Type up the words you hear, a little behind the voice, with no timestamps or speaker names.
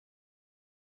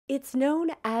It's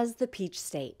known as the Peach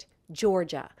State,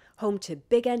 Georgia, home to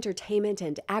big entertainment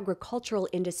and agricultural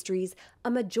industries, a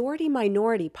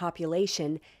majority-minority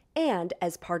population, and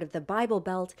as part of the Bible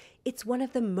Belt, it's one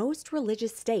of the most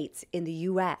religious states in the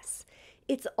U.S.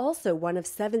 It's also one of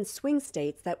 7 swing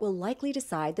states that will likely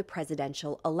decide the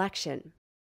presidential election.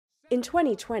 In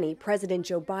 2020, President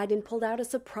Joe Biden pulled out a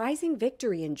surprising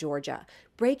victory in Georgia,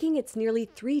 breaking its nearly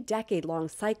 3-decade-long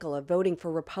cycle of voting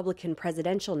for Republican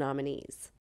presidential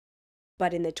nominees.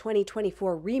 But in the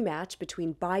 2024 rematch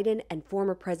between Biden and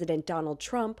former President Donald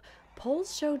Trump,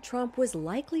 polls showed Trump was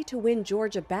likely to win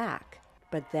Georgia back.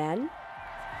 But then...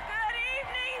 Good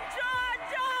evening,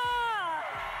 Georgia!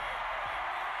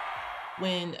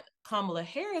 When Kamala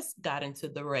Harris got into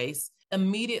the race,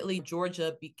 immediately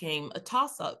Georgia became a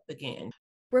toss-up again.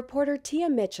 Reporter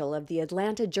Tia Mitchell of the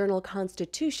Atlanta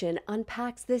Journal-Constitution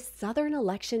unpacks this Southern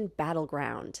election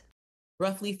battleground.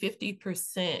 Roughly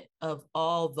 50% of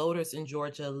all voters in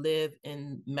Georgia live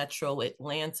in metro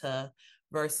Atlanta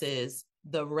versus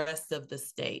the rest of the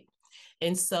state.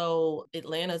 And so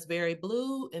Atlanta's very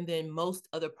blue, and then most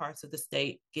other parts of the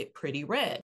state get pretty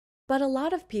red. But a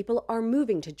lot of people are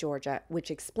moving to Georgia,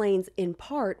 which explains in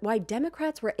part why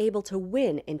Democrats were able to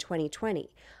win in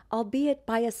 2020, albeit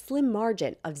by a slim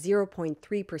margin of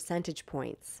 0.3 percentage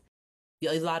points.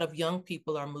 A lot of young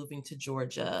people are moving to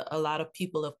Georgia. A lot of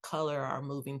people of color are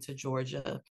moving to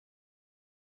Georgia.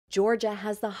 Georgia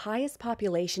has the highest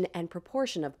population and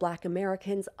proportion of Black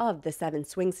Americans of the 7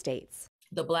 swing states.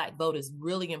 The Black vote is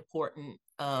really important,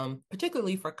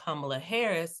 particularly for Kamala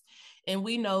Harris. And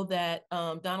we know that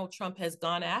Donald Trump has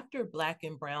gone after Black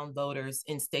and brown voters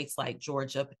in states like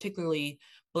Georgia, particularly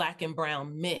Black and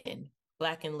brown men,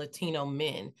 Black and Latino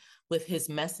men, with his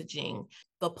messaging.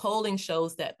 The polling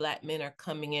shows that Black men are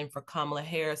coming in for Kamala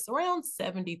Harris around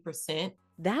 70%.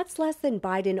 That's less than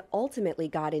Biden ultimately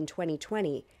got in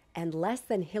 2020 and less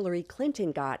than Hillary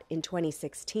Clinton got in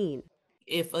 2016.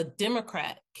 If a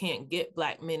Democrat can't get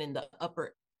Black men in the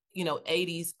upper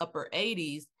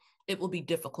 80s, it will be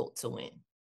difficult to win.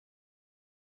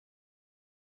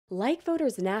 Like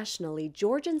voters nationally,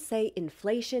 Georgians say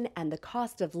inflation and the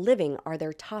cost of living are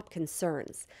their top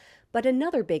concerns. But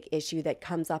another big issue that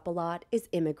comes up a lot is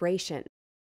immigration.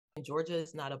 Georgia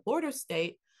is not a border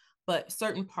state, but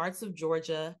certain parts of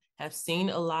Georgia have seen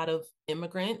a lot of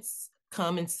immigrants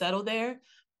come and settle there.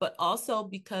 But also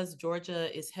because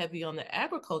Georgia is heavy on the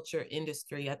agriculture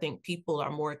industry, I think people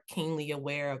are more keenly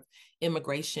aware of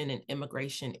immigration and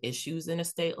immigration issues in a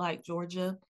state like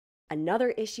Georgia. Another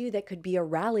issue that could be a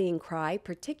rallying cry,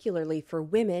 particularly for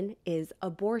women, is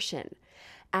abortion.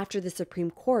 After the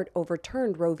Supreme Court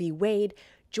overturned Roe v. Wade,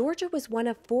 Georgia was one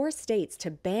of 4 states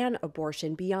to ban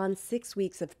abortion beyond 6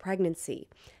 weeks of pregnancy.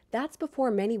 That's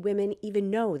before many women even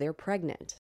know they're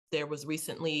pregnant. There was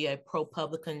recently a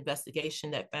ProPublica investigation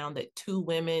that found that 2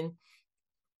 women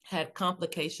had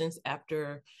complications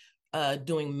after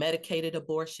doing medicated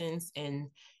abortions and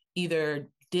either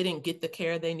didn't get the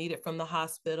care they needed from the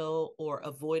hospital or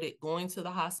avoided going to the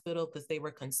hospital because they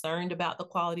were concerned about the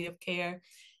quality of care.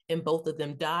 And both of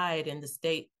them died, and the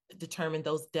state determined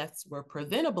those deaths were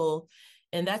preventable.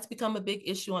 And that's become a big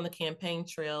issue on the campaign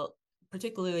trail,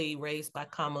 particularly raised by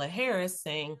Kamala Harris,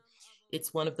 saying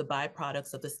it's one of the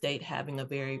byproducts of the state having a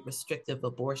very restrictive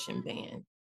abortion ban.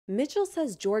 Mitchell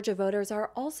says Georgia voters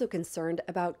are also concerned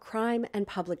about crime and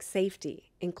public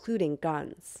safety, including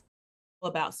guns.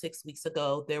 About 6 weeks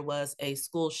ago, there was a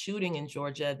school shooting in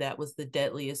Georgia that was the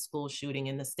deadliest school shooting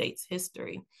in the state's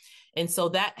history. And so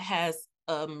that has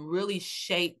really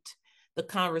shaped the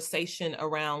conversation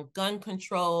around gun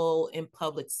control and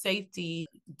public safety.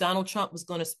 Donald Trump was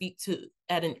going to speak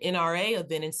at an NRA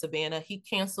event in Savannah. He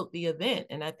canceled the event.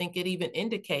 And I think it even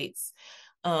indicates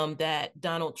that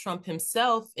Donald Trump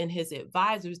himself and his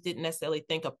advisors didn't necessarily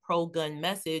think a pro-gun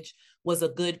message was a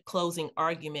good closing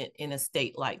argument in a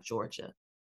state like Georgia.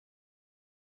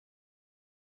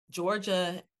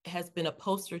 Georgia has been a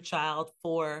poster child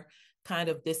for kind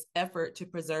of this effort to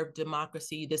preserve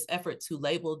democracy, this effort to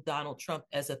label Donald Trump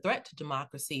as a threat to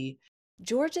democracy.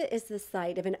 Georgia is the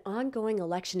site of an ongoing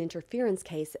election interference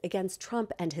case against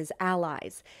Trump and his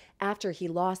allies. After he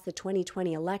lost the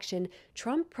 2020 election,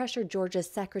 Trump pressured Georgia's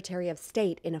Secretary of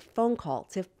State in a phone call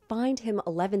to find him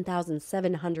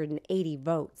 11,780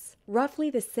 votes, roughly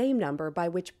the same number by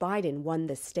which Biden won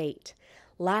the state.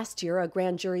 Last year, a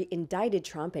grand jury indicted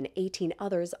Trump and 18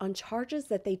 others on charges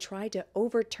that they tried to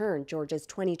overturn Georgia's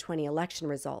 2020 election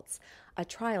results. A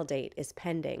trial date is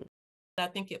pending. I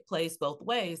think it plays both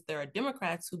ways. There are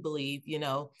Democrats who believe,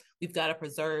 we've got to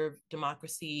preserve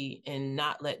democracy and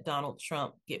not let Donald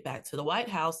Trump get back to the White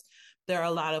House. There are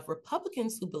a lot of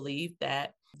Republicans who believe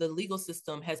that The legal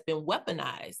system has been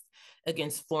weaponized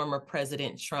against former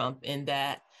President Trump, and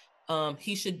that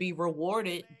he should be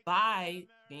rewarded by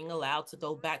being allowed to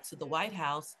go back to the White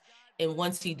House. And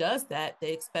once he does that,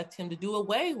 they expect him to do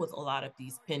away with a lot of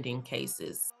these pending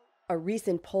cases. A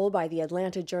recent poll by the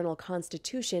Atlanta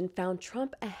Journal-Constitution found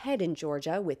Trump ahead in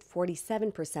Georgia with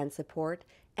 47% support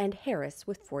and Harris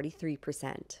with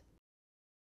 43%.